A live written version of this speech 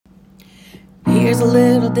Here's a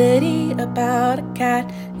little ditty about a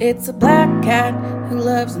cat. It's a black cat who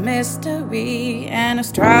loves mystery and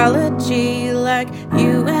astrology like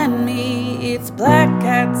you and me. It's black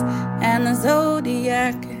cats and the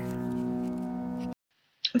Zodiac.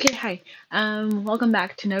 Okay, hi. Welcome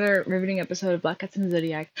back to another riveting episode of Black Cats and the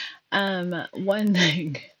Zodiac. One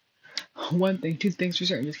thing, two things for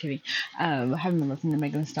certain, just kidding. I haven't been listening to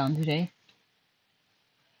Megan Thee Stallion today,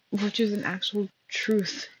 which is an actual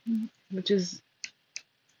truth, which is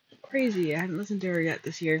crazy. I haven't listened to her yet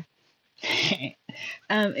this year.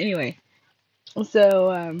 Anyway,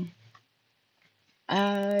 so,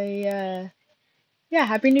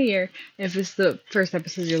 Happy New Year if it's the first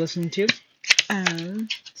episode you're listening to.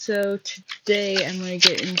 So today I'm going to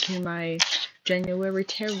get into my January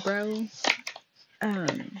tarot. I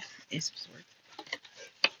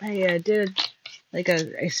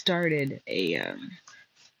started a, are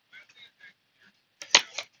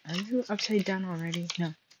you upside down already?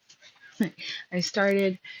 No. I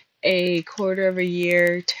started a quarter of a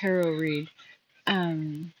year tarot read.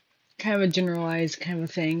 Kind of a generalized kind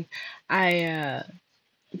of thing. I,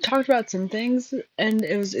 talked about some things, and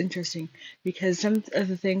it was interesting because some of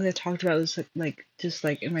the things I talked about was just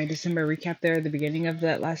like in my December recap there at the beginning of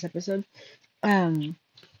that last episode. I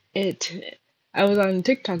was on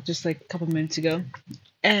TikTok just like a couple minutes ago,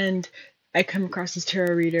 and I come across this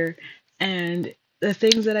tarot reader, and the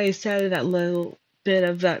things that I said in that little bit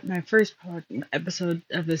of that my first episode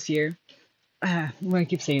of this year. I'm gonna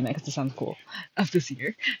keep saying that because it sounds cool. Of this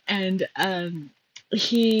year, and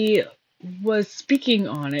he was speaking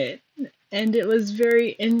on it, and it was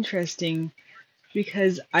very interesting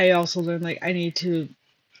because I also learned like I need to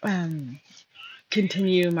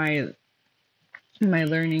continue my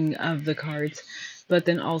learning of the cards, but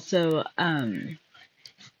then also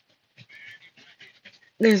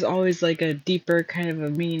there's always like a deeper kind of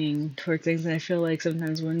a meaning towards things, and I feel like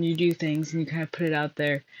sometimes when you do things and you kind of put it out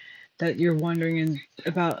there that you're wondering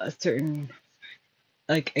about a certain,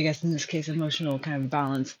 like, I guess in this case, emotional kind of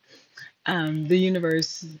balance, the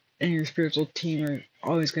universe and your spiritual team are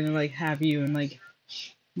always going to like have you and like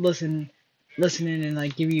listen in and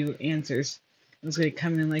like give you answers. It's going to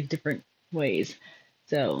come in like different ways.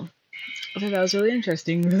 So I thought that was really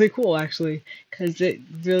interesting, really cool actually, because it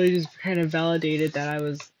really just kind of validated that I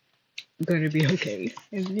was going to be okay.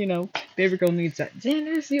 And baby girl needs that.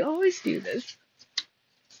 Xanders, you always do this.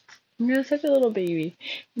 You're such a little baby.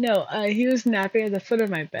 No, he was napping at the foot of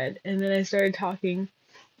my bed, and then I started talking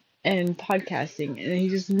and podcasting, and he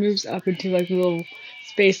just moves up into like a little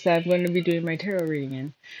space that I'm going to be doing my tarot reading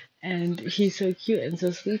in, and he's so cute and so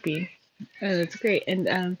sleepy, and it's great.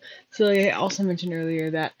 And so I also mentioned earlier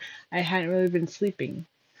that I hadn't really been sleeping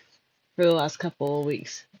for the last couple of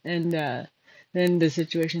weeks, and then the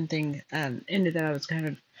situation thing ended that I was kind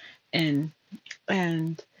of in,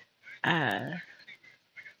 and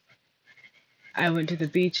I went to the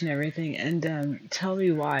beach and everything, and tell me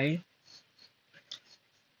why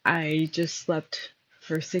I just slept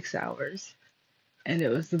for 6 hours, and it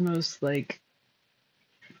was the most like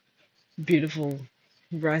beautiful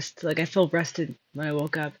rest. Like I felt rested when I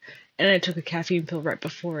woke up, and I took a caffeine pill right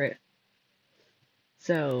before it.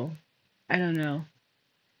 So I don't know.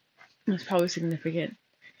 It's probably significant.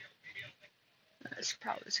 It's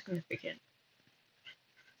probably significant.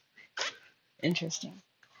 Interesting.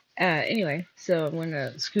 Anyway, so I'm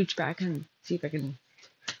gonna scooch back and see if I can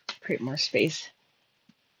create more space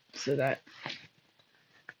so that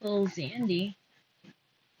little Zandy.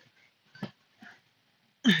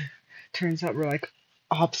 Turns out we're like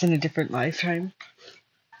ops in a different lifetime.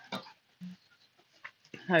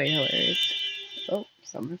 How hilarious. Oh,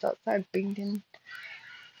 someone's outside binging,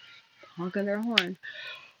 honking their horn.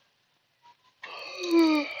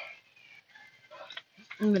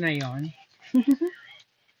 I'm gonna yawn.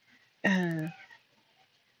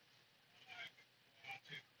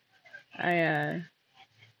 I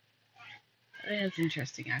think it's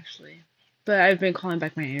interesting actually. But I've been calling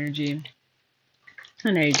back my energy,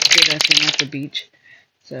 and I did a thing at the beach,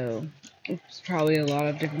 so it's probably a lot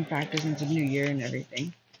of different factors into New Year and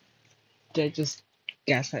everything. Did I just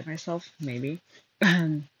gaslight myself? Maybe.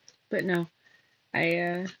 But no,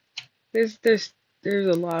 I there's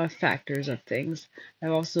a lot of factors of things.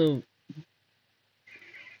 I've also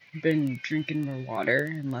been drinking more water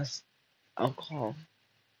and less alcohol.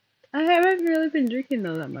 I haven't really been drinking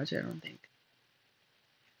though that much, I don't think.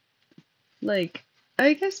 Like,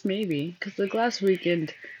 I guess maybe, because like last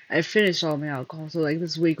weekend I finished all my alcohol, so like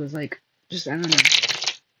this week was like, just, I don't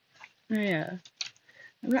know. Yeah.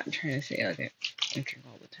 I'm not trying to say like I drink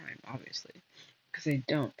all the time, obviously, because I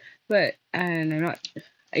don't. But, and I'm not,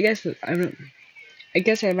 I guess I'm not, I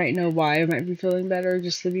guess I might know why I might be feeling better,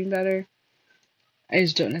 just sleeping better. I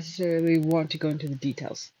just don't necessarily want to go into the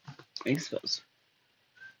details, I suppose.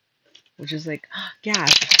 Which is like,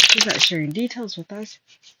 gasp, he's not sharing details with us.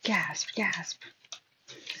 Gasp, gasp.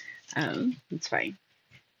 It's fine.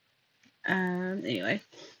 Anyway,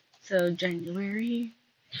 so January,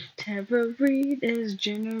 tarot read is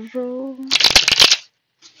general.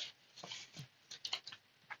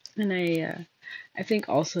 And I think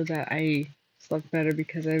also that I slept better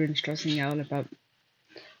because I've been stressing out about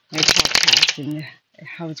my podcast and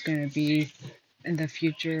how it's going to be in the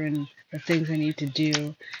future and the things I need to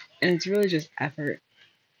do. And it's really just effort.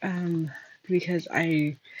 Because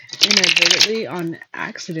I inadvertently, on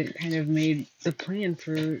accident, kind of made the plan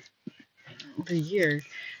for the year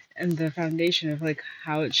and the foundation of like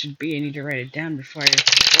how it should be. I need to write it down before I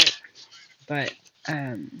forget. But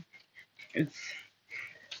it's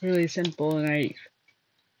really simple, and I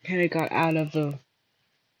kind of got out of the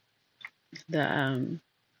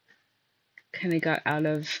kind of got out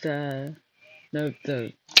of the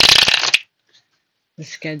the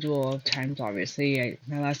schedule of times. Obviously,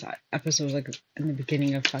 my last episode was like in the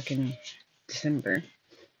beginning of fucking December.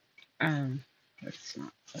 That's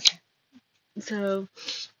not okay. So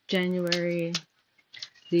January,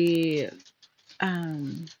 the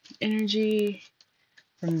energy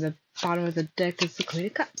from the bottom of the deck is the Queen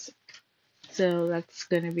of Cups. So that's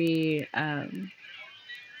gonna be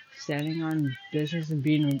standing on business and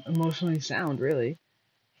being emotionally sound, really.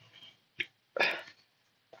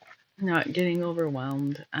 Not getting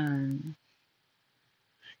overwhelmed,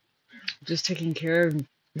 just taking care of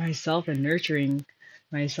myself and nurturing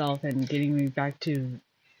myself and getting me back to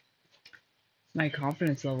my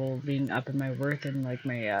confidence level, being up in my worth and like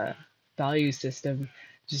my value system,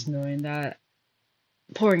 just knowing that,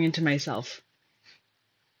 pouring into myself.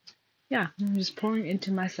 Yeah, I'm just pouring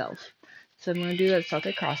into myself. So I'm gonna do that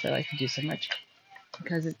Celtic cross I like to do so much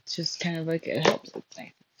because it's just kind of like it helps. It's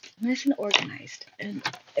nice and organized, and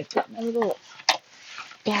I've got my little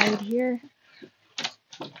guide here.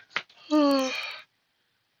 Alright,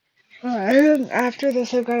 after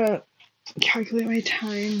this I've got to calculate my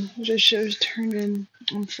time, which I should have turned in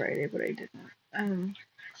on Friday, but I didn't.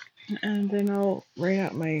 And then I'll write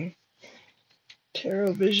out my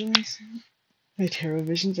tarot visions. My tarot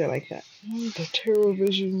visions, I like that. The tarot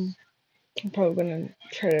vision. I'm probably gonna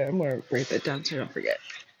I'm gonna write that down so I don't forget.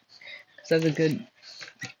 Cause that's a good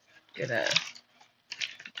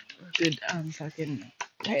fucking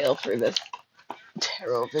title for this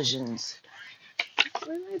tarot visions.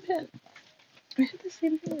 Where's my pen? I did the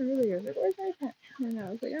same thing earlier. Like, where's my pen? And I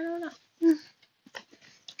was like, I don't know.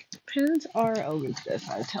 Pens are always this,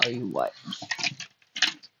 I'll tell you what.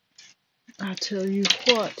 Which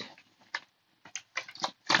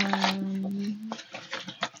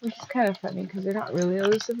is kind of funny because they're not really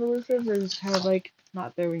elusive. They're just kind of like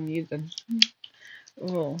not there when you need them.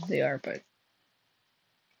 Well, they are, but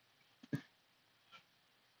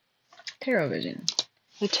tarot vision.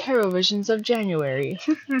 The tarot visions of January.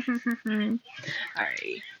 Alright,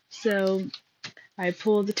 so I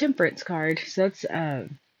pulled the Temperance card. So that's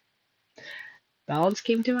balance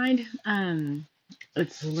came to mind.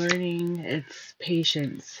 It's learning, it's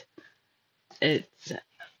patience, it's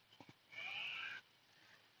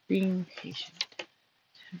being patient.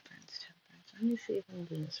 Temperance. Let me see if I'm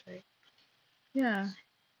doing this right. Yeah.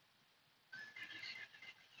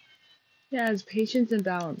 Yeah, it's patience and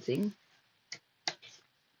balancing.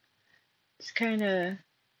 It's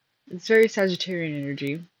very Sagittarian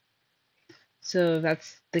energy. So if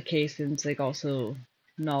that's the case, then it's like also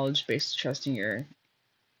knowledge based, trusting your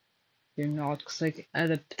knowledge. Cause like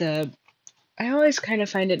I always kind of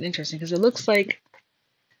find it interesting because it looks like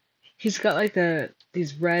he's got like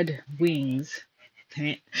these red wings,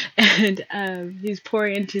 and he's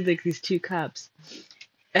pouring into like these two cups,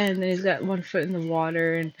 and then he's got one foot in the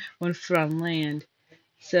water and one foot on land.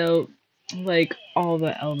 So like all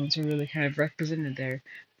the elements are really kind of represented there,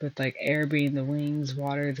 with like air being the wings,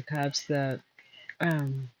 water the cups, I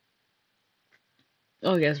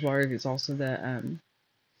guess water is also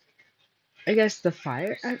I guess the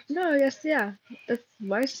fire. Yeah, that's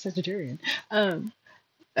why it's Sagittarian.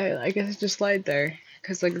 I guess it's just slide there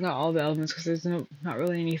because like not all the elements, because there's not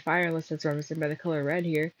really any fire unless that's represented by the color red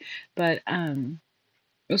here, but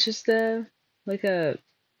it's just like a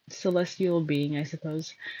celestial being, I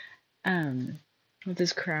suppose, with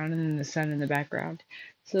his crown and then the sun in the background.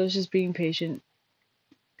 So it's just being patient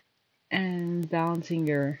and balancing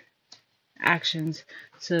your actions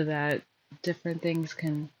so that different things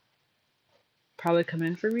can probably come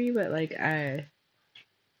in for me, but like I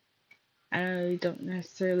don't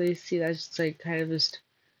necessarily see that, just like kind of just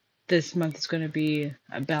this month is going to be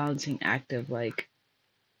a balancing act of like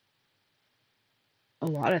a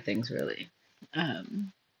lot of things, really.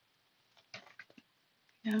 Um,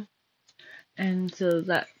 yeah. And so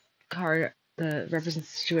that card that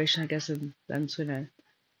represents the situation, I guess I'm just gonna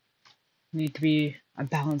need to be a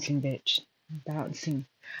balancing bitch. Balancing.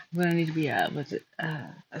 I'm gonna need to be a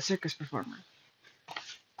circus performer.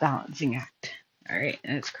 Balancing act. Alright,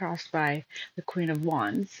 and it's crossed by the Queen of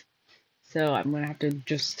Wands. So I'm gonna have to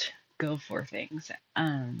just go for things.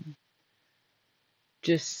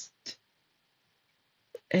 Just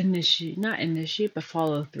not initiate, but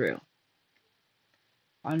follow through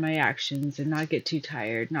on my actions and not get too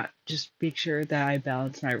tired. Not just make sure that I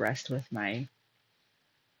balance my rest with my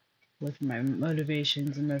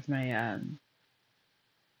motivations and with my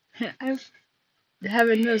I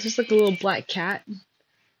haven't noticed just like a little black cat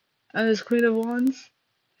on this Queen of Wands.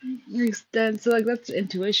 So like that's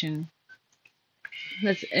intuition.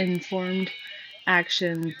 That's informed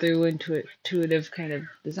action through intuitive kind of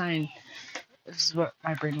design. This is what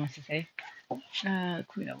my brain wants to say.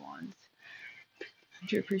 Queen of Wands.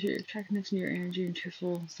 Do you appreciate your attractiveness and your energy and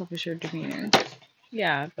truthful, self-assured demeanor?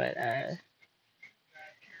 Yeah, but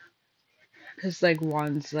because like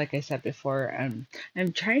wands, like I said before, I'm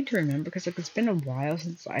trying to remember because like it's been a while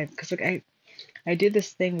since because like I did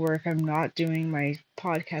this thing where if I'm not doing my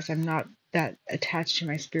podcast, I'm not that attached to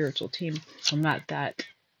my spiritual team. I'm not that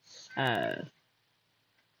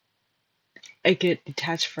I get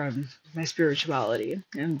detached from my spirituality,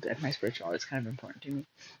 and my spirituality is kind of important to me,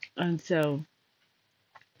 and so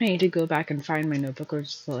I need to go back and find my notebook, or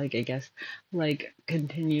just like I guess like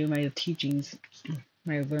continue my teachings,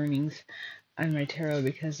 my learnings on my tarot,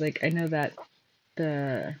 because like I know that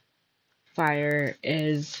the fire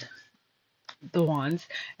is the wands,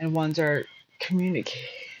 and wands are communicate.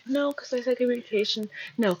 No, because I said communication.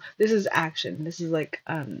 No, this is action. This is like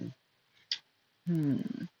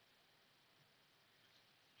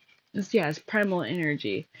it's primal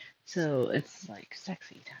energy, so it's like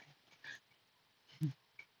sexy time.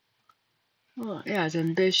 Oh yeah, it's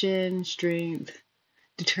ambition, strength,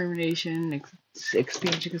 determination,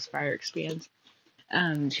 expansion, because fire expands.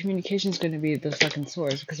 Communication is going to be the second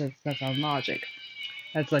source because that's on logic.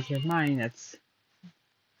 That's like your mind that's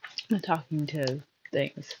talking to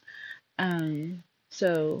things.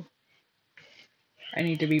 So I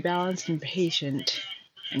need to be balanced and patient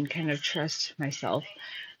and kind of trust myself.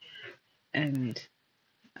 And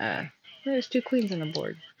there's 2 queens on the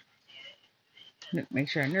board. Make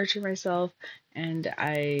sure I nurture myself, and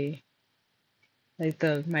I like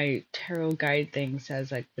my tarot guide thing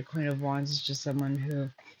says like the Queen of Wands is just someone who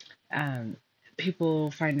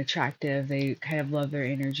people find attractive. They kind of love their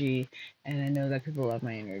energy, and I know that people love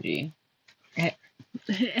my energy.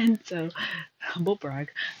 And so, humble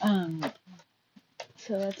brag.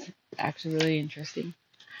 So that's actually really interesting.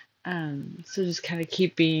 So just kind of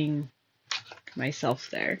keep being myself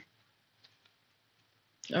there.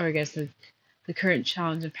 Or I guess the current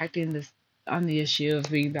challenge impacting this on the issue of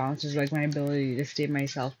being balanced is like my ability to stay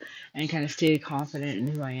myself and kind of stay confident in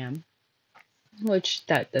who I am, which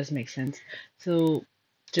that does make sense. So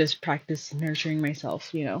just practice nurturing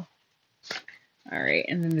myself, All right,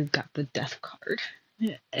 and then we've got the Death card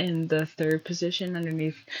in the third position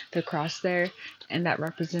underneath the cross there, and that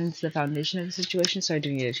represents the foundation of the situation. So I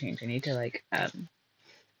do need to change. I need to like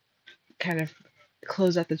kind of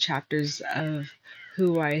close out the chapters of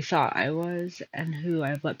who I thought I was and who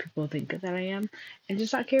I've let people think that I am, and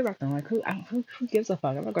just not care about them. Like who gives a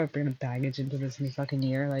fuck? I'm not going to bring a baggage into this new fucking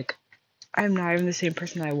year. Like I'm not even the same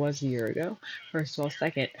person I was a year ago. First of all,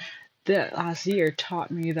 second, the last year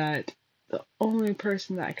taught me that the only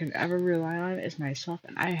person that I can ever rely on is myself,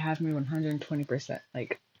 and I have me 120%.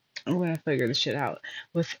 Like I'm gonna figure this shit out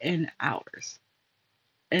within hours.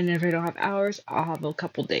 And if I don't have hours, I'll have a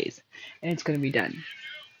couple days, and it's gonna be done.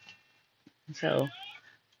 So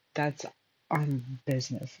that's on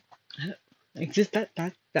business. Like just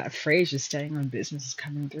that phrase, just staying on business, is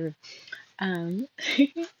coming through. And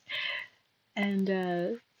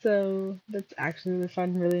so that's actually really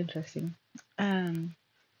fun, really interesting.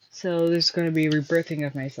 So there's going to be a rebirthing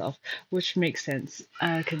of myself, which makes sense,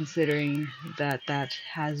 considering that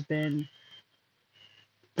has been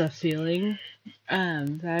the feeling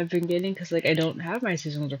that I've been getting, because like I don't have my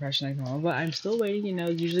seasonal depression like normal, but I'm still waiting.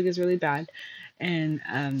 It usually gets really bad, and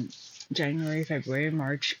January, February,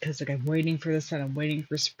 March, because like I'm waiting for the sun, I'm waiting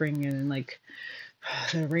for spring, and then like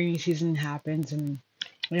the rainy season happens, and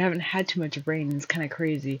we haven't had too much rain. It's kind of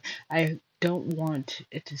crazy. I don't want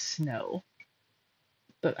it to snow,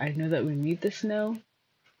 but I know that we need the snow,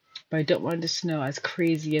 but I don't want it to snow as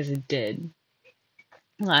crazy as it did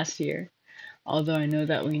last year. although I know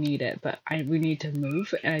that we need it, but we need to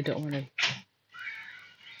move, and I don't want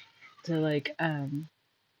to like have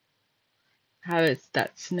it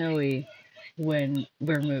that snowy when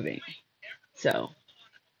we're moving. So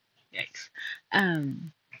yikes.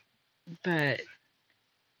 Um, but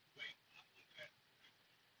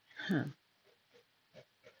huh,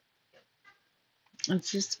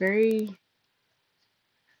 it's just very.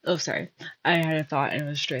 Oh, sorry. I had a thought and it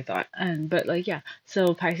was a stray thought. But like, yeah.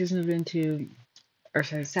 So Pisces moved into, or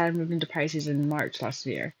sorry, Saturn moved into Pisces in March last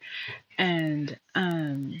year, and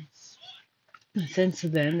since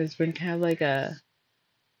then there's been kind of like a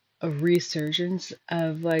resurgence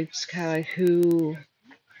of like just kind of like who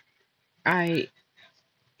I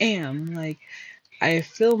am. Like I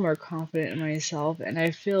feel more confident in myself, and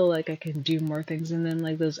I feel like I can do more things. And then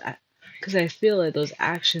like those, because I feel like those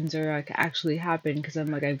actions are like actually happen because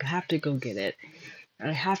I'm like I have to go get it.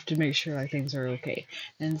 I have to make sure like things are okay.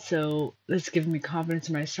 And so this gives me confidence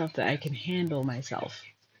in myself that I can handle myself.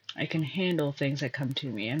 I can handle things that come to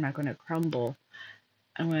me. I'm not going to crumble.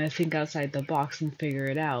 I'm going to think outside the box and figure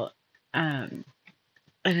it out. Um,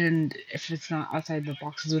 and then if it's not outside the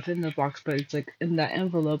box, it's within the box, but it's like in that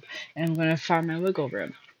envelope, and I'm going to find my wiggle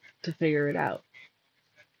room to figure it out.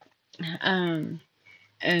 Um,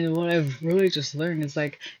 and what I've really just learned is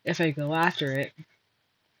like if I go after it,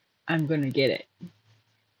 I'm going to get it.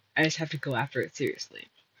 I just have to go after it seriously.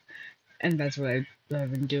 And that's what I've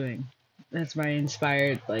been doing. That's my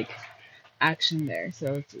inspired like action there.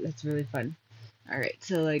 So it's really fun. All right,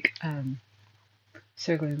 so like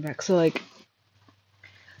circling back.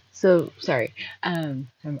 So sorry.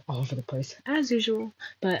 I'm all over the place as usual.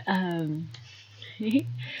 But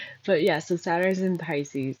but yeah. So Saturn's in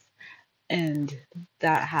Pisces, and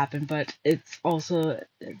that happened. But it's also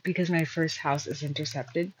because my first house is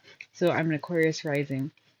intercepted. So I'm an Aquarius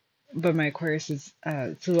rising, but my Aquarius is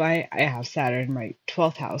so I have Saturn in my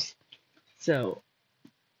 12th house. So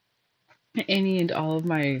any and all of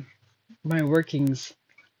my workings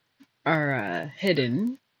are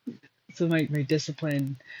hidden. So my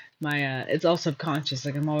discipline, my it's all subconscious.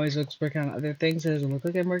 Like I'm always working on other things. It doesn't look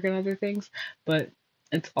like I'm working on other things, but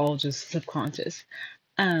it's all just subconscious.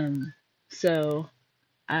 Um, so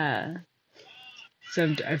uh,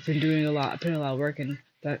 I've been doing a lot, putting a lot of work in.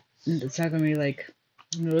 But it's not gonna be like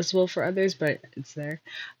noticeable for others, but it's there.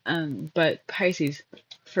 But Pisces,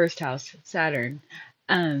 first house, Saturn.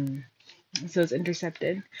 Um, so it's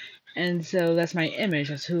intercepted, and so that's my image.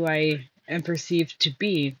 That's who I am perceived to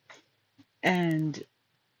be. And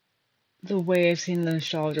the way I've seen the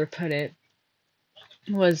astrologer put it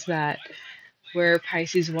was that where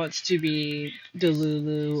Pisces wants to be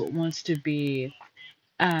Delulu, wants to be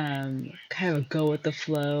kind of go with the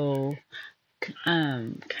flow,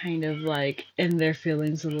 kind of like in their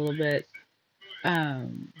feelings a little bit,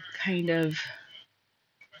 kind of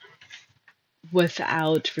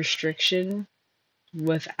without restriction,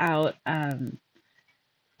 without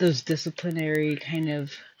those disciplinary kind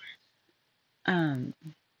of um,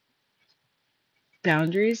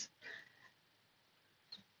 boundaries.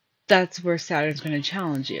 That's where Saturn's going to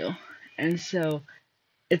challenge you. And so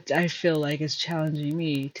I feel like it's challenging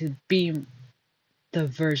me to be the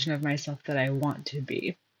version of myself that I want to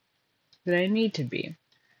be, that I need to be,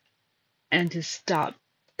 and to stop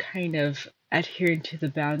kind of adhering to the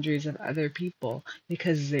boundaries of other people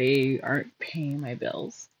because they aren't paying my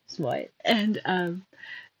bills. That's what. And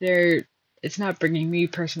they're it's not bringing me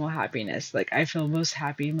personal happiness. Like I feel most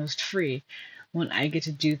happy, most free when I get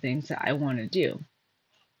to do things that I want to do.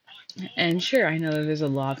 And sure, I know that there's a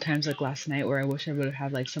lot of times like last night where I wish I would have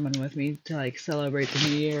had like someone with me to like celebrate the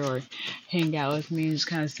new year or hang out with me and just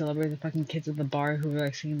kind of celebrate the fucking kids at the bar who were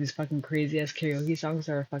like singing these fucking crazy ass karaoke songs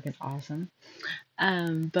that were fucking awesome.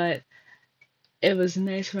 But it was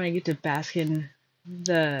nice when I get to the bask in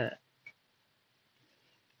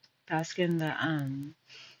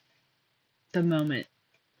the moment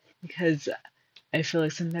because I feel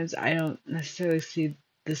like sometimes I don't necessarily see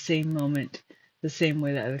the same moment the same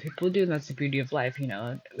way that other people do, and that's the beauty of life. You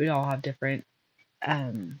know, we all have different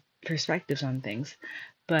perspectives on things,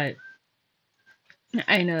 but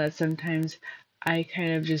I know that sometimes I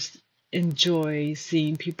kind of just enjoy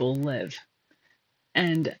seeing people live,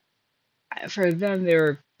 and for them they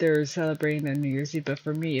were celebrating their New Year's Eve, but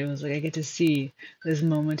for me it was like I get to see this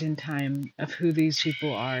moment in time of who these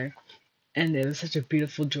people are, and it was such a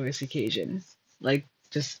beautiful, joyous occasion. Like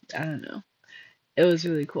just I don't know, it was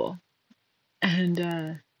really cool, and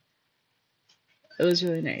it was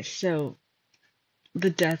really nice. So the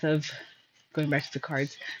death of going back to the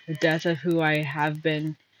cards, the death of who I have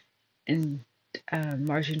been and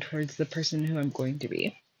marching towards the person who I'm going to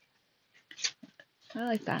be. I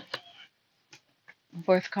like that.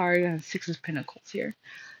 Fourth card, and Six of Pentacles here.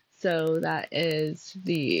 So that is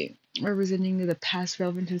the representing the past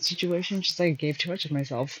relevant situation. Just like I gave too much of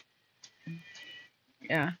myself.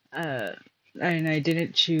 Yeah. And I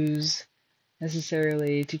didn't choose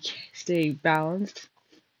necessarily to stay balanced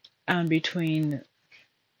between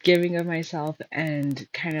giving of myself and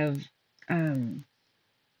kind of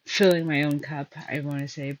filling my own cup, I want to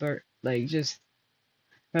say, but like just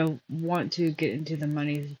if I want to get into the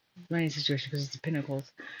money situation because it's the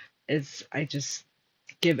Pentacles, it's I just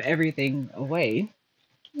give everything away.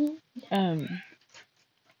 Um,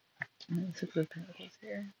 Six of Pentacles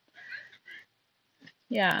here.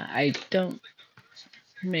 Yeah, I don't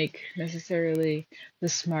make necessarily the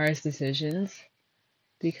smartest decisions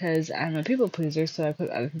because I'm a people pleaser, so I put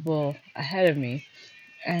other people ahead of me,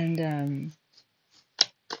 and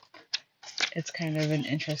it's kind of an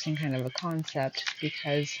interesting kind of a concept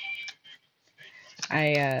because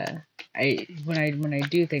I when I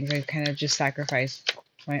do things, I kind of just sacrifice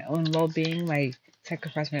my own well-being,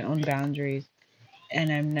 sacrifice my own boundaries,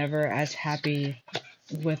 and I'm never as happy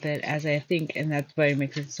with it as I think, and that's why it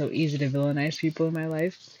makes it so easy to villainize people in my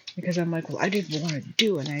life because I'm like, well, I didn't want to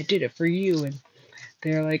do it, and I did it for you, and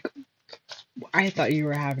they're like, I thought you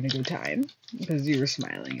were having a good time because you were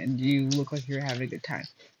smiling and you look like you were having a good time,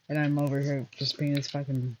 and I'm over here just being this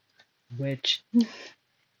fucking witch.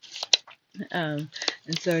 And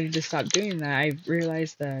so I need to stop doing that. I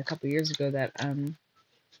realized a couple years ago that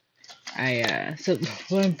so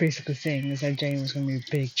what I'm basically saying is that January was going to be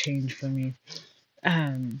a big change for me.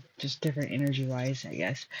 Just different energy wise, I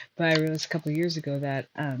guess. But I realized a couple years ago that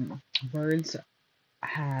words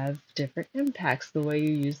have different impacts. The way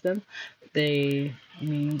you use them, they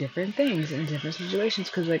mean different things in different situations.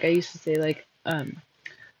 Because like I used to say like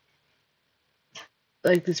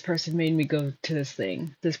this person made me go to this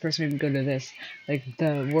thing. This person made me go to this. Like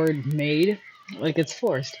the word made, like it's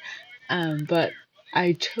forced. But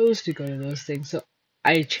I chose to go to those things. So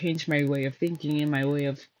I changed my way of thinking and my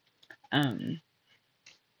way um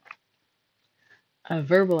of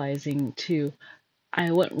verbalizing to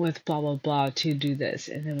I went with blah blah blah to do this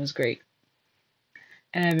and it was great.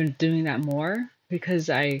 And I've been doing that more because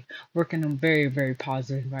I work in a very, very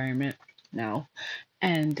positive environment now.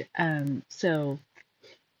 And so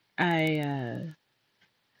I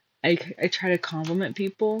I try to compliment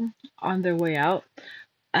people on their way out.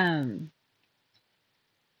 Um,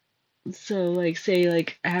 so like say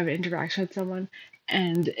like I have an interaction with someone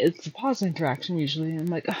and it's a positive interaction usually. And I'm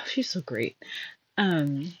like, oh, she's so great.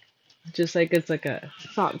 Um, just like it's like a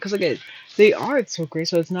thought because like they are so great.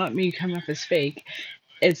 So it's not me coming off as fake.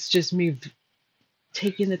 It's just me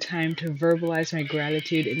taking the time to verbalize my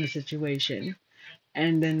gratitude in the situation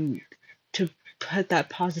and then to put that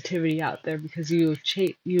positivity out there because you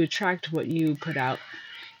attract what you put out,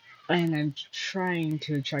 and I'm trying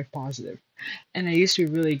to attract positive. And I used to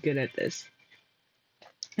be really good at this,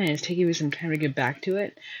 and it's taking me some time to get back to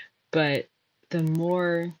it. But the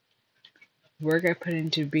more work I put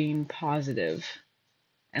into being positive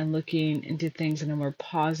and looking into things in a more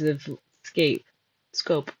positive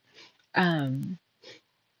scope, um,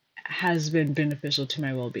 has been beneficial to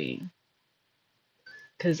my well-being.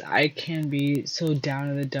 Because I can be so down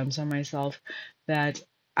in the dumps on myself that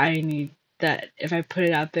I need that if I put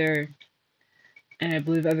it out there and I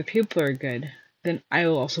believe other people are good, then I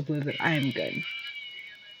will also believe that I am good.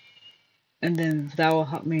 And then that will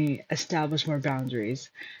help me establish more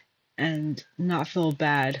boundaries and not feel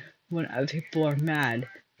bad when other people are mad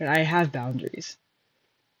that I have boundaries.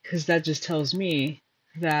 Because that just tells me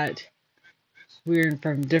that we're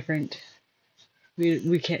from different,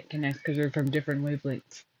 we can't connect because we're from different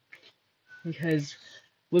wavelengths. Because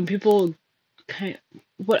when people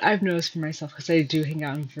what I've noticed for myself, because I do hang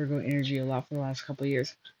out in Virgo energy a lot for the last couple of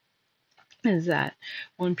years, is that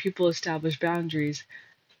when people establish boundaries,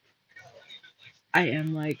 I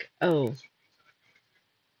am like, oh,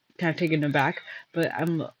 kind of taken aback, but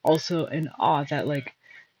I'm also in awe that like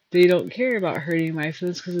they don't care about hurting my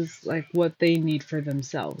feelings because it's like what they need for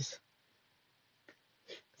themselves.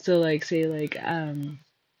 So like say like I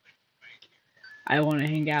want to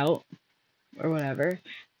hang out or whatever,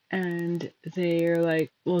 and they're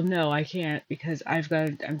like, well, no, I can't because I'm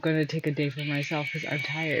gonna take a day for myself because I'm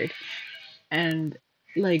tired. And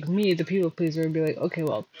like me, the people pleaser would be like, okay,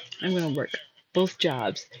 well, I'm gonna work both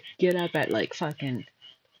jobs, get up at like fucking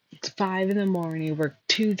 5 in the morning, work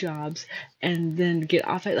 2 jobs, and then get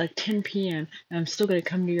off at like 10 p.m. and I'm still gonna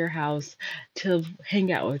come to your house to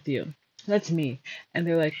hang out with you. That's me. And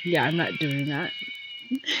they're like, yeah, I'm not doing that.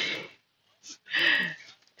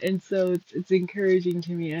 And so it's encouraging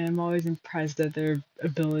to me, and I'm always impressed at their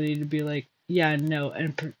ability to be like, yeah, no,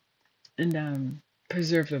 and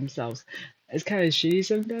preserve themselves. It's kind of shitty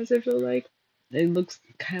sometimes, I feel like. It looks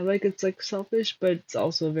kind of like it's like selfish, but it's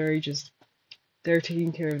also very just they're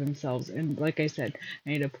taking care of themselves. And like I said,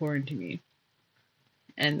 I need to pour into me.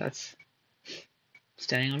 And that's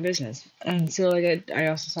standing on business. And so, like, I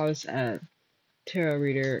also saw this tarot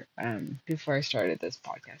reader before I started this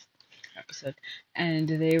podcast episode, and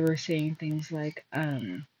they were saying things like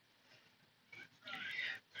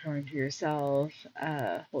pour into yourself.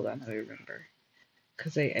 Hold on, let me remember.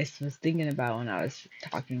 Because I was thinking about when I was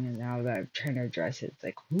talking, and now that I'm trying to address it, it's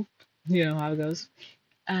like, whoop, you know how it goes.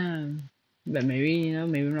 But maybe,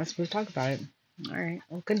 maybe we're not supposed to talk about it. All right,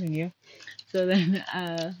 we'll continue. So then,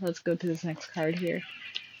 let's go to this next card here.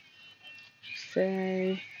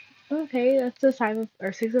 Say, okay, that's the five of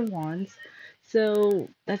or 6 of Wands. So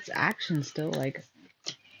that's action still, like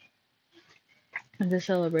the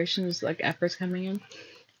celebrations, like efforts coming in.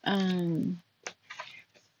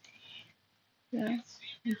 Yeah,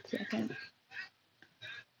 1 second.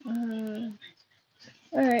 All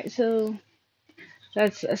right, so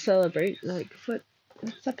that's a celebrate. Like,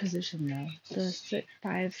 what's that position though? The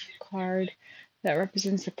 5 card that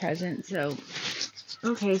represents the present. So,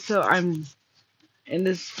 okay, so I'm in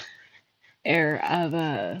this era of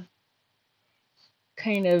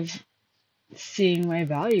kind of seeing my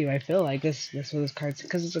value. I feel like this was cards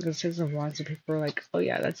because it's like a 6 of Wands. So people are like, oh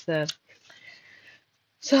yeah, that's the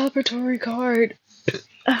celebratory card.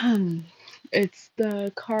 It's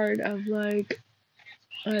the card of like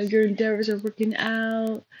your endeavors are working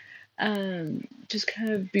out. Just kind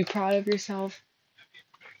of be proud of yourself.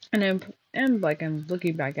 And I'm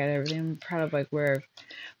looking back at everything. I'm proud of like where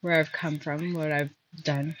I've come from, what I've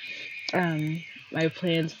done. My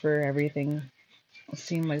plans for everything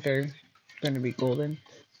seem like they're going to be golden.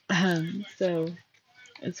 So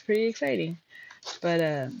it's pretty exciting.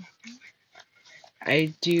 But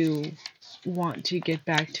I do want to get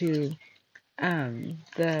back to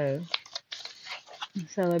the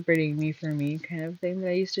celebrating me for me kind of thing that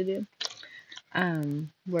I used to do.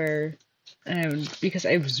 Where because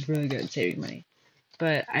I was really good at saving money,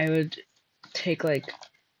 but I would take like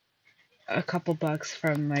a couple bucks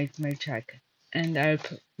from my check, and I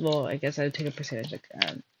guess I would take a percentage, like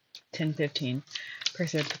 10-15%,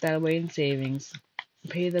 put that away in savings,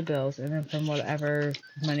 pay the bills, and then from whatever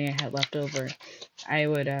money I had left over, I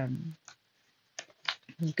would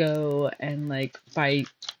go and like buy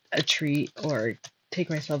a treat or take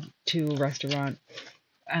myself to a restaurant.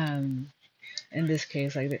 In this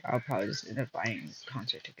case, like I'll probably just end up buying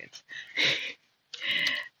concert tickets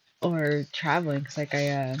or traveling, because like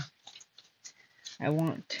I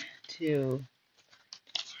want to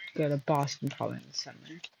go to Boston probably in the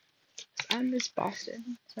summer. I miss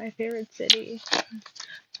Boston. It's my favorite city.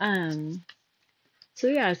 So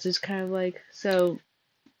yeah, it's just kind of like, so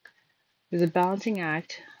there's a balancing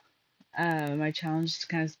act. My challenge is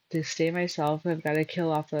kind of to stay myself. I've got to kill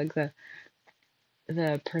off like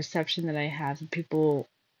the perception that I have of people.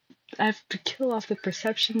 I have to kill off the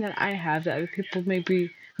perception that I have that other people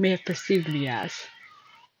may have perceived me as.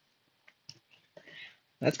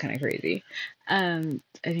 That's kind of crazy. I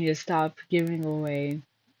need to stop giving away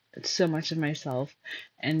so much of myself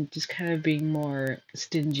and just kind of being more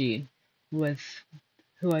stingy with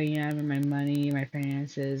who I am and my money, my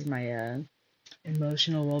finances, my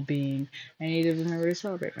emotional well-being. I need to remember to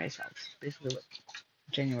celebrate myself. Basically what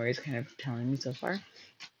January is kind of telling me so far.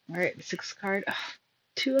 All right, 6th card. Ugh,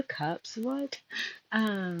 2 of Cups. What?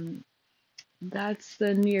 That's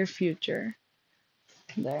the near future.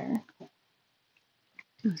 There.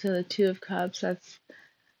 So the 2 of Cups. That's.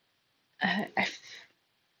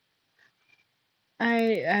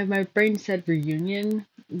 My brain said reunion,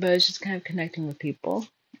 but it's just kind of connecting with people.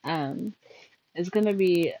 It's gonna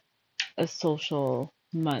be a social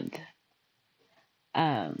month.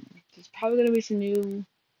 There's probably gonna be some new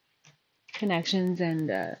connections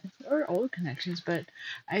and or old connections, but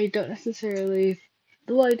I don't necessarily.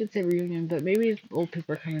 Well, I did say reunion, but maybe old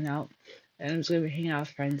people are coming out, and I'm just gonna be hanging out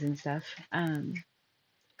with friends and stuff.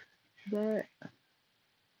 But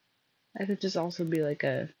I could just also be like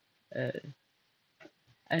a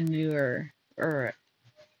newer, or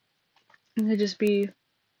it could just be,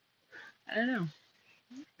 I don't know.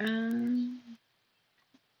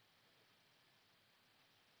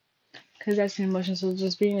 Because that's the emotion. So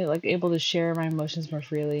just being like able to share my emotions more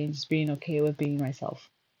freely and just being okay with being myself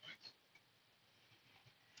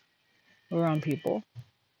around people.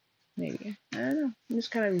 Maybe. I don't know. I'm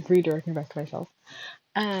just kind of redirecting back to myself.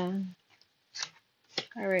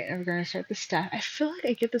 Alright, I'm gonna start the staff. I feel like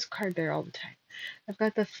I get this card there all the time. I've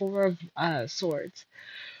got the 4 of Swords.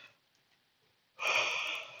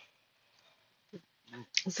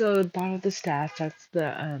 So the bottom of the staff, that's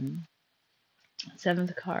the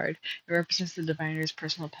seventh card. It represents the diviner's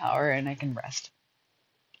personal power, and I can rest.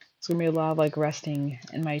 It's gonna be a lot of like resting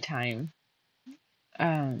in my time.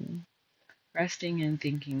 Um, Resting and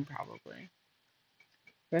thinking probably.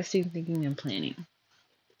 Resting, thinking, and planning.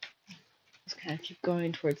 Just kind of keep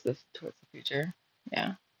going towards the future.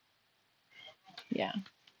 Yeah, yeah,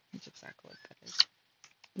 that's exactly what that is.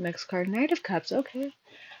 Next card, Knight of Cups. Okay.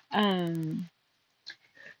 Um,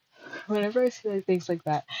 Whenever I see like things like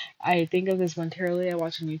that, I think of this one tarot lady I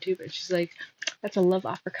watch on YouTube, and she's like, "That's a love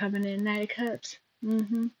offer coming in, Knight of Cups."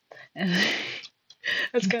 Mm-hmm. And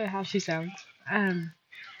that's kind of how she sounds.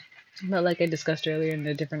 But like I discussed earlier in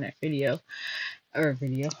a different video,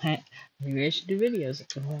 maybe I should do videos.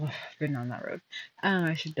 Oh, I've been on that road.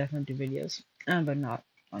 I should definitely do videos, but not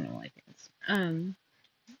on OnlyFans.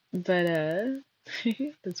 But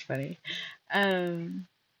that's funny. Um,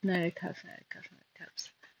 Knight of Cups, Knight of Cups, Knight of Cups.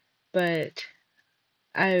 But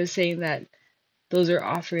I was saying that those are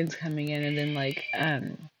offerings coming in, and then like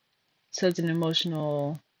so it's an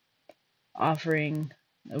emotional offering.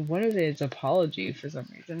 One of it is apology for some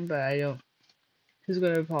reason, but I don't. Who's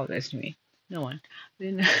going to apologize to me? No one.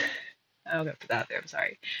 Then I'm gonna put that out there. I'm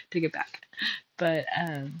sorry. Take it back. But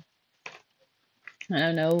I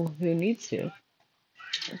don't know who needs to.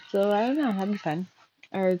 So I don't know. That'd be fun.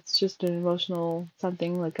 Or it's just an emotional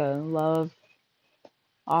something like a love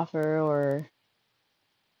offer, or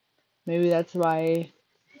maybe that's why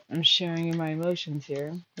I'm sharing my emotions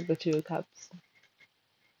here with the Two of Cups.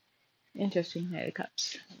 Interesting. Knight of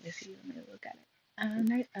Cups. Let me see. Let me look at it.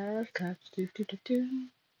 Knight of Cups. Do, do, do,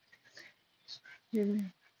 do.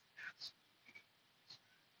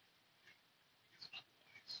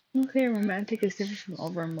 Okay, romantic is different from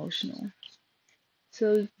over emotional.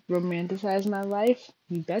 So romanticize my life?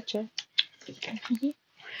 You betcha.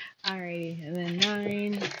 Alrighty, and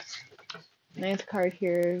then ninth card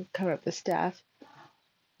here, coming up the staff.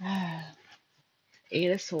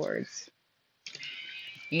 Eight of Swords.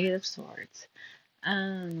 Eight of Swords.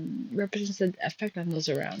 Represents the effect on those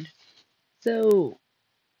around. So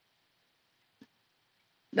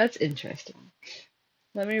that's interesting.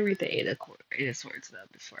 Let me read the Eight of Swords though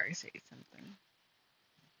before I say something.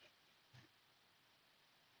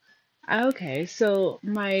 Okay, so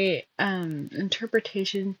my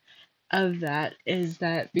interpretation of that is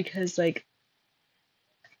that because like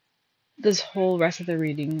this whole rest of the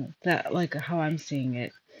reading, that like how I'm seeing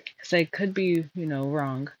it, because I could be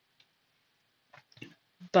wrong,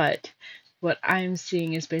 but what I'm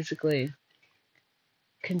seeing is basically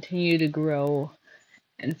continue to grow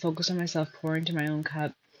and focus on myself, pour into my own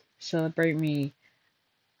cup, celebrate me,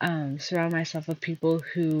 surround myself with people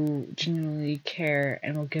who genuinely care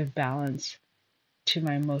and will give balance to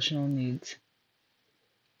my emotional needs.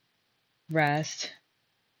 Rest.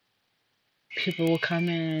 People will come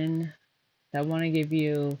in that want to give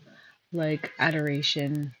you like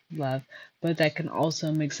adoration, love, but that can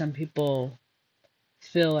also make some people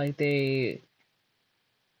feel like they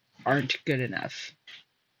aren't good enough.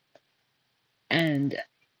 And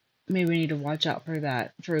maybe we need to watch out for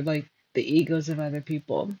that, for like the egos of other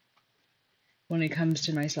people when it comes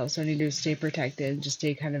to myself. So I need to stay protected, just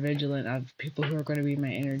stay kind of vigilant of people who are going to be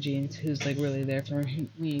my energy and who's like really there for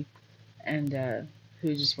me, and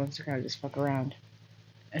who just wants to kind of just fuck around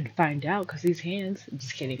and find out, because these hands, I'm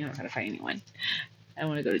just kidding, I don't know how to fight anyone. I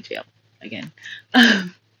want to go to jail again.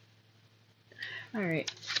 Alright.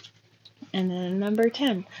 And then number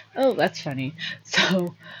 10. Oh, that's funny.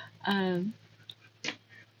 So, so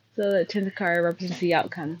the 10th card represents the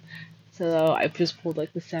outcome. So I just pulled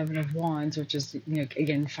like the 7 of Wands, which is,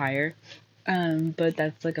 again, fire. But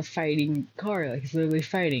that's like a fighting card, like it's literally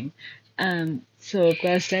fighting. So I've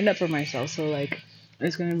got to stand up for myself. So like,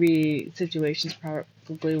 there's going to be situations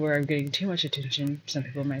probably where I'm getting too much attention, some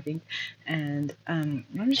people might think, and I'm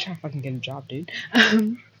just trying to fucking get a job, dude.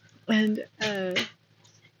 And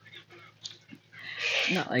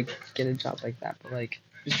not like get a job like that, but like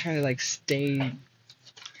just try to like stay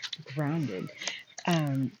grounded,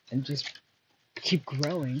 and just keep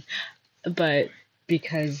growing. But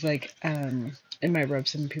because like it might rub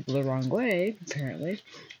some people the wrong way, apparently,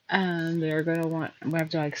 they're gonna have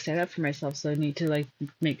to like stand up for myself. So I need to like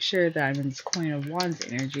make sure that I'm in this Queen of Wands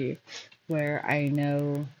energy, where I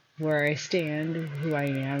know where I stand, who I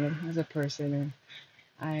am as a person, and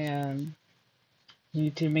I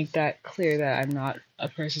need to make that clear that I'm not a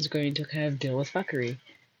person who's going to kind of deal with fuckery.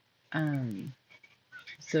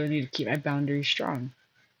 So I need to keep my boundaries strong.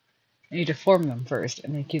 I need to form them first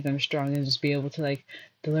and then keep them strong and just be able to like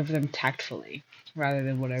deliver them tactfully rather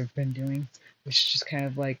than what I've been doing, which is just kind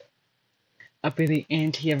of like upping the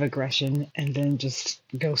ante of aggression and then just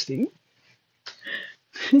ghosting.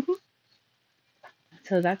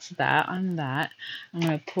 So that's that on that. I'm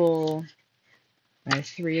going to pull my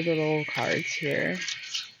 3 little cards here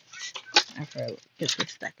after I get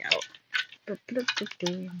this deck out.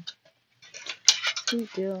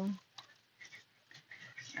 Sweet deal.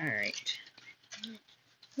 Alright.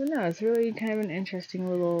 So no, it's really kind of an interesting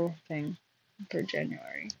little thing for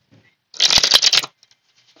January.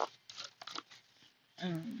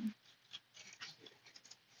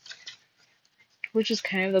 Which is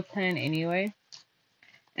kind of the plan anyway.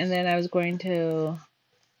 And then I was going to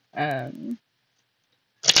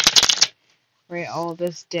write all of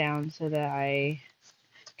this down so that I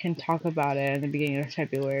can talk about it at the beginning of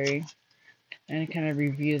February and kind of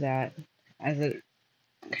review that as it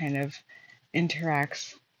kind of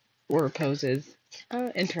interacts or opposes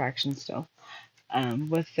interaction still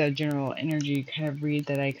with the general energy kind of read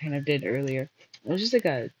that I kind of did earlier. It was just like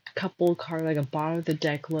a couple card, like a bottom of the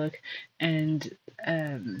deck look, and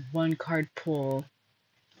 1 card pull.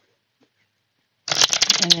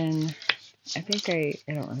 And then I think I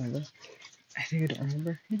don't remember. I think I don't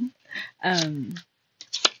remember.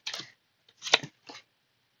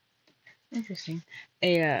 Interesting.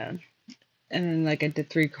 And then like I did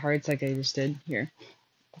 3 cards like I just did here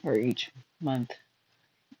for each month.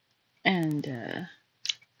 And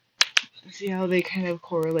see how they kind of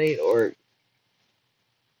correlate or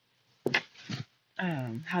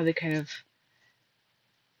how they kind of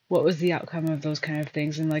what was the outcome of those kind of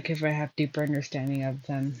things, and like if I have deeper understanding of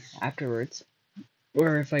them afterwards,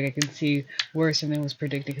 or if like I can see where something was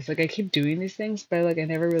predicted, because like I keep doing these things but like I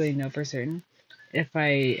never really know for certain if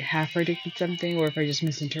I have predicted something or if I just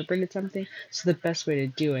misinterpreted something. So the best way to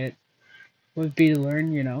do it would be to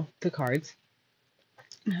learn, the cards,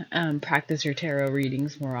 practice your tarot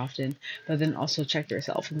readings more often, but then also check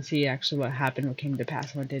yourself and see actually what happened, what came to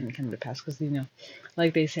pass, and what didn't come to pass. Because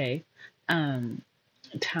like they say,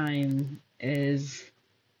 time is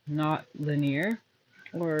not linear,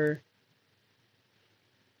 or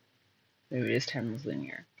maybe this time is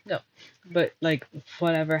linear. No, but like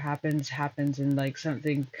whatever happens, and like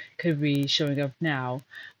something could be showing up now,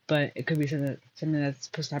 but it could be something that's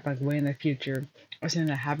supposed to happen like way in the future, or something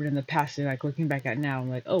that happened in the past, and like looking back at now, I'm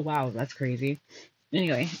like, oh wow, that's crazy.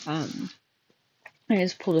 Anyway, I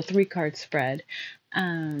just pulled a 3-card spread.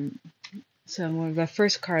 So the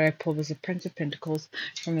first card I pulled was the Prince of Pentacles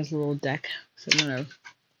from his little deck. So I'm gonna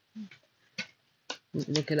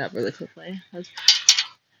look it up really quickly.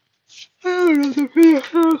 I don't know what the Prince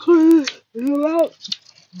of Pentacles is about.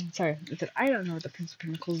 Sorry, I don't know what the Prince of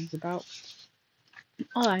Pentacles is about.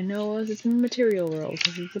 All I know is it's in the material world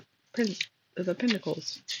because it's a Prince of the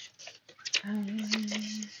Pentacles.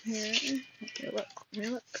 Here, let me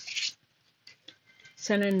look.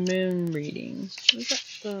 Sun and Moon reading. What is that?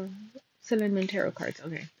 The Sun and Moon tarot cards.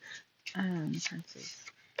 Okay. Princes.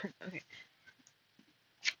 Okay.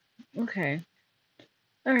 Okay.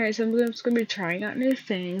 Alright, so I'm just going to be trying out new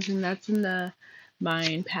things, and that's in the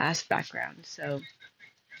mind, past, background. So,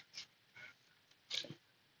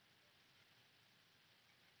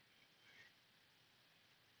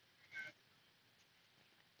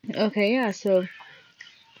 okay, yeah, so,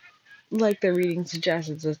 like the reading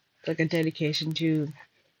suggests, it's like a dedication to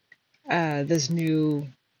this new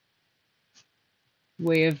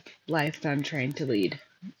way of life that I'm trying to lead.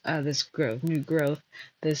 This new growth,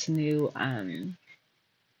 this new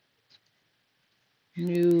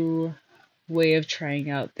way of trying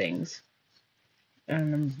out things.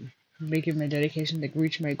 And I'm making my dedication to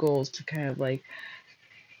reach my goals, to kind of like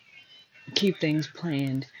keep things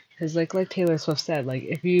planned. Because like Taylor Swift said, like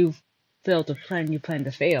if you fail to plan, you plan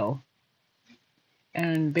to fail.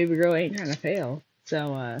 And baby girl ain't trying to fail.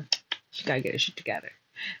 So she gotta get her shit together.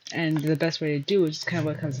 And the best way to do it is just kind of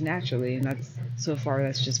what comes naturally. And that's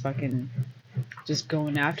just fucking just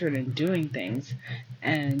going after it and doing things.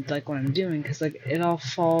 And like what I'm doing, because like it all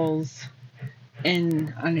falls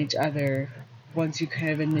in on each other once you kind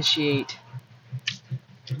of initiate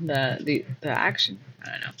the action.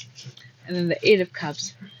 I don't know. And then the 8 of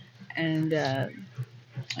Cups, and I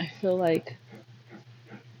feel like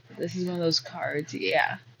this is one of those cards,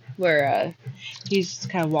 yeah, where he's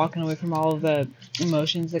kind of walking away from all of the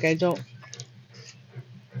emotions. Like it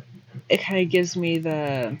kind of gives me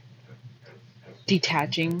the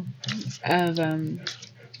detaching of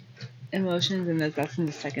emotions, and that's in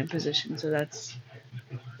the 2nd position. So that's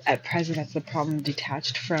at present, that's the problem.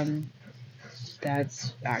 Detached from.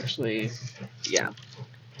 That's actually, yeah.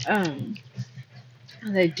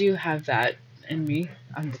 They do have that in me.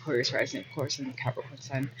 I'm the Aquarius rising, of course, and the Capricorn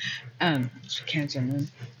sun, Cancer moon.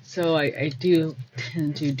 So I do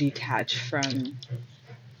tend to detach from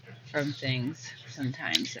things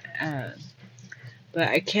sometimes. But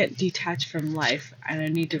I can't detach from life, and I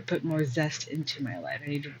need to put more zest into my life. I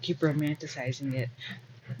need to keep romanticizing it,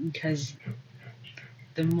 because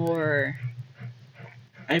the more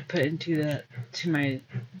I put the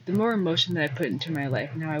more emotion that I put into my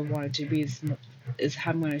life and how I want it to be is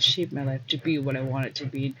how I'm going to shape my life to be what I want it to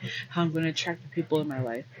be, how I'm going to attract the people in my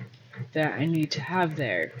life that I need to have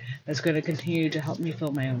there, that's going to continue to help me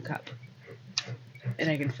fill my own cup. And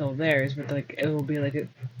I can fill theirs, but like it will be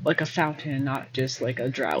like a fountain, not just like a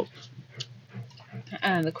drought.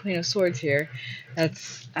 And the Queen of Swords here,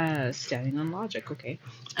 that's standing on logic. Okay,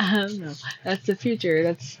 no, that's the future.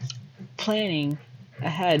 That's planning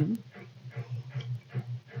ahead.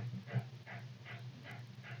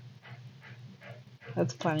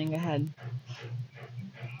 That's planning ahead.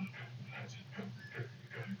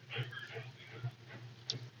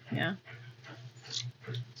 Yeah,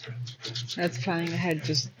 that's planning ahead.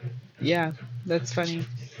 Yeah, that's funny.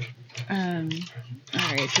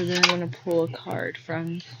 Alright, so then I'm going to pull a card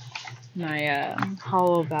from my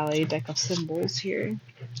Hollow Valley deck of symbols here.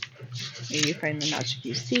 Maybe you find the magic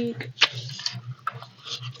you seek.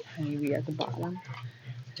 Maybe at the bottom.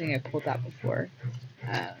 I think I pulled that before.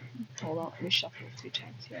 Hold on, let me shuffle 2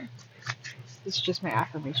 times here. This is just my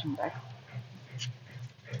affirmation deck.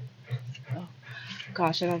 Oh,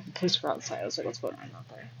 gosh, I don't have a place for outside. I was like, what's going on out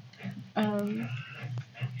there?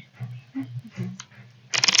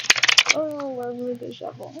 Oh, where moved the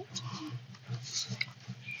shovel?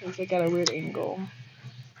 It's like at a weird angle.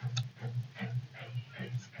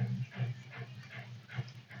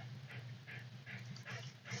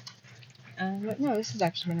 But no, this has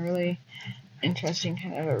actually been really interesting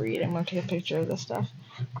kind of a read. I'm going to take a picture of this stuff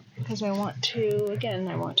because I want to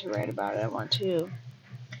write about it. I want to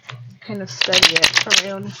kind of study it for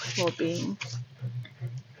my own well-being. This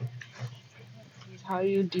is how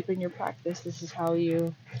you deepen your practice. This is how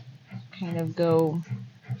you kind of go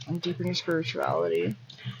and deepen your spirituality.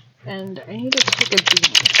 And I need to take a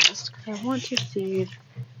being test because I want to see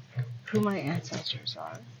who my ancestors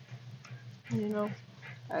are. You know,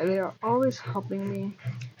 they are always helping me,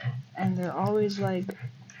 and they're always like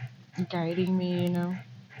guiding me. You know,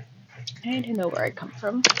 I need to know where I come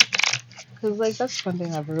from. Because, like, that's one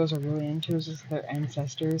thing that Virgos are really into is just their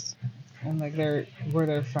ancestors and, like, where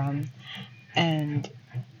they're from. And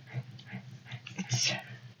it's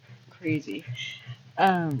crazy.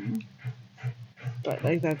 But,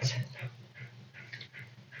 like, that's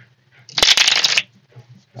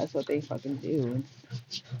what they fucking do.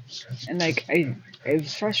 And, like, I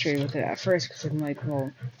was frustrated with it at first because I'm like,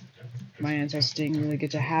 well, my ancestors didn't really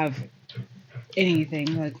get to have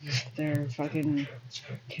anything. Like, they're fucking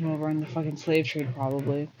came over on the fucking slave trade,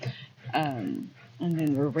 probably. And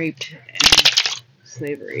then were raped in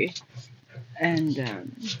slavery. And,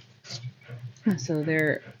 so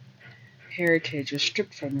their heritage was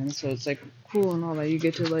stripped from them, so it's like cool and all that. You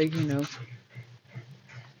get to, like, you know,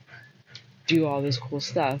 do all this cool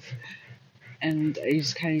stuff, and I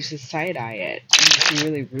just kind of used to side eye it and just be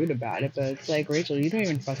really rude about it. But it's like, Rachel, you don't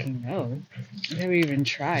even fucking know. You haven't even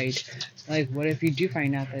tried. Like, what if you do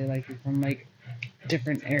find out that, like, you're from, like,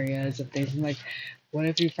 different areas of things? And, like, what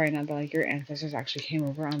if you find out that, like, your ancestors actually came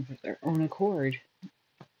over on their own accord?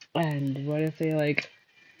 And what if they, like,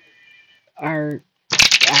 are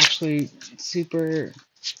actually super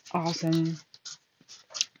awesome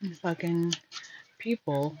fucking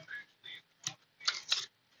people?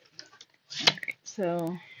 Alright,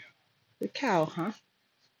 so the cow, huh?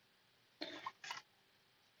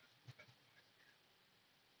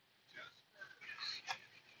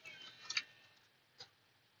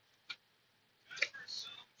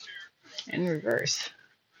 In reverse.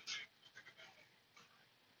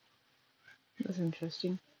 That's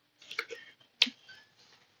interesting.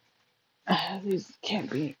 These can't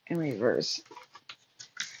be in reverse.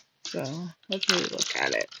 So let's really look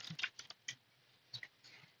at it.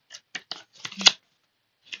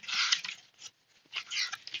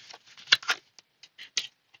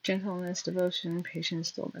 Gentleness, devotion, patience,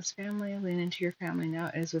 stillness, family. Lean into your family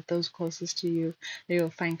now. It is with those closest to you that you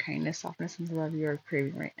will find kindness, softness, and the love you are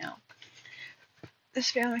craving right now.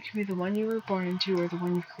 This family can be the one you were born into or the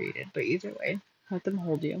one you created, but either way, let them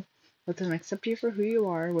hold you. Let them accept you for who you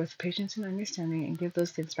are with patience and understanding, and give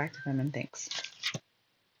those things back to them in thanks.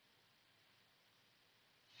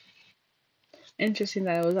 Interesting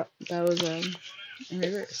that was in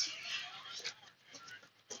reverse.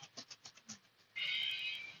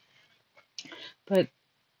 But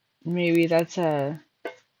maybe that's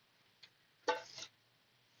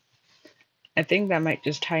I think that might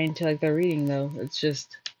just tie into like the reading though. It's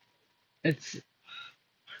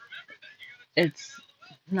it's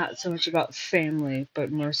not so much about family,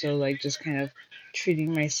 but more so like just kind of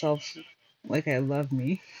treating myself like I love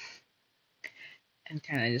me and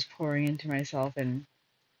kind of just pouring into myself and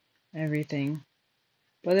everything.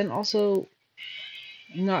 But then also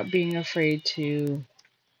not being afraid to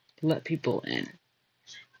let people in.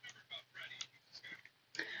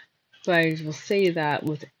 But I will say that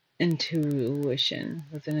with intuition,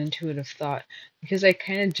 with an intuitive thought, because I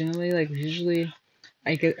kind of generally, like, usually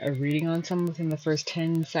I get a reading on someone within the first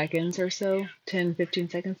 10 seconds or so,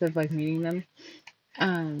 10-15 seconds of like meeting them.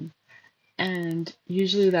 And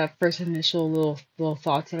usually that first initial little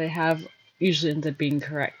thoughts that I have usually ends up being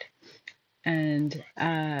correct. And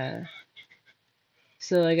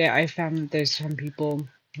so like I found that there's some people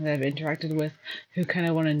that I've interacted with who kind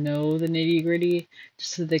of want to know the nitty gritty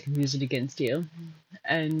just so they can use it against you.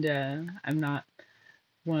 And I'm not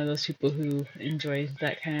one of those people who enjoys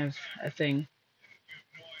that kind of a thing.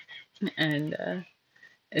 And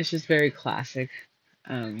it's just very classic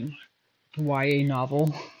YA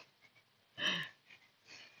novel.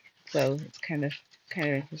 So it's kind of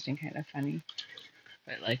interesting, kind of funny,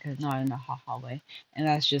 but like not in a haha way. And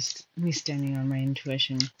that's just me standing on my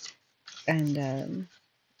intuition. And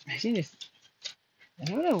I think I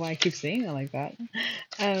don't know why I keep saying it like that.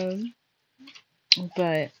 Um,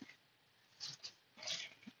 but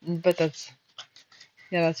that's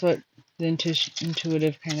what the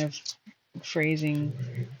intuitive kind of phrasing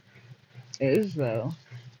is, though.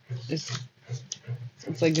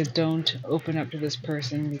 It's like a don't open up to this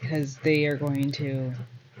person because they are going to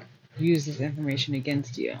use this information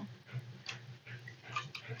against you.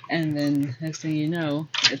 And then next thing you know,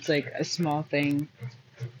 it's like a small thing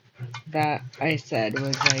that I said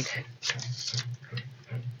was like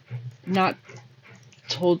not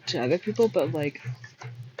told to other people, but like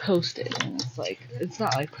posted. And it's like, it's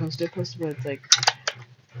not like posted, but it's like,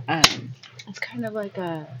 it's kind of like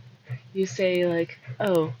you say like,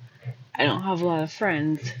 oh, I don't have a lot of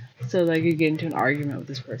friends, so like you get into an argument with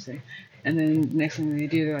this person, and then next thing they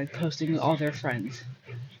do, they're like posting all their friends,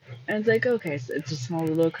 and it's like, okay, so it's a small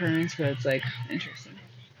little occurrence, but it's like interesting.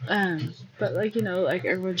 But like, you know, like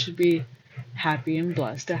everyone should be happy and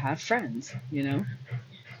blessed to have friends, you know.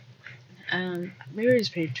 Maybe I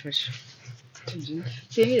just paid too much attention.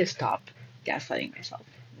 See, I need to stop gaslighting myself.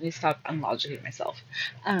 I need to stop unlogicking myself.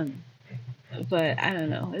 But I don't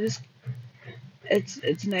know.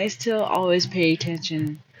 It's nice to always pay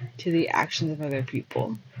attention to the actions of other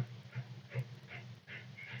people.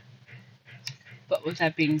 But with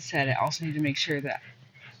that being said, I also need to make sure that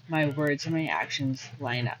my words and my actions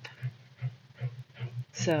line up.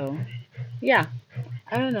 So, yeah,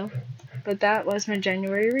 I don't know. But that was my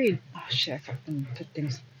January read. Oh shit, I fucking put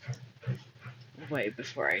things away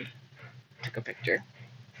before I took a picture.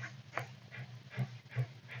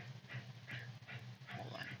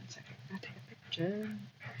 Hold on 1 second. Gotta take a picture.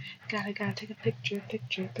 Gotta take a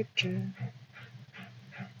picture.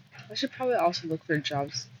 I should probably also look for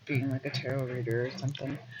jobs being like a tarot reader or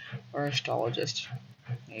something. Or astrologist,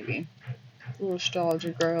 maybe. A little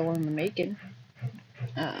astrologer girl in the making.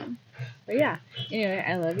 But yeah, anyway,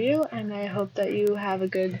 I love you, and I hope that you have a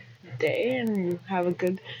good day, and you have a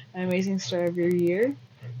good, amazing start of your year.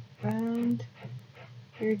 And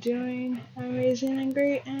you're doing amazing and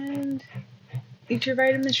great, and eat your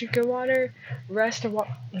vitamins, drink your water, rest,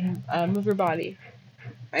 and move your body.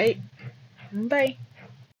 Right? Bye.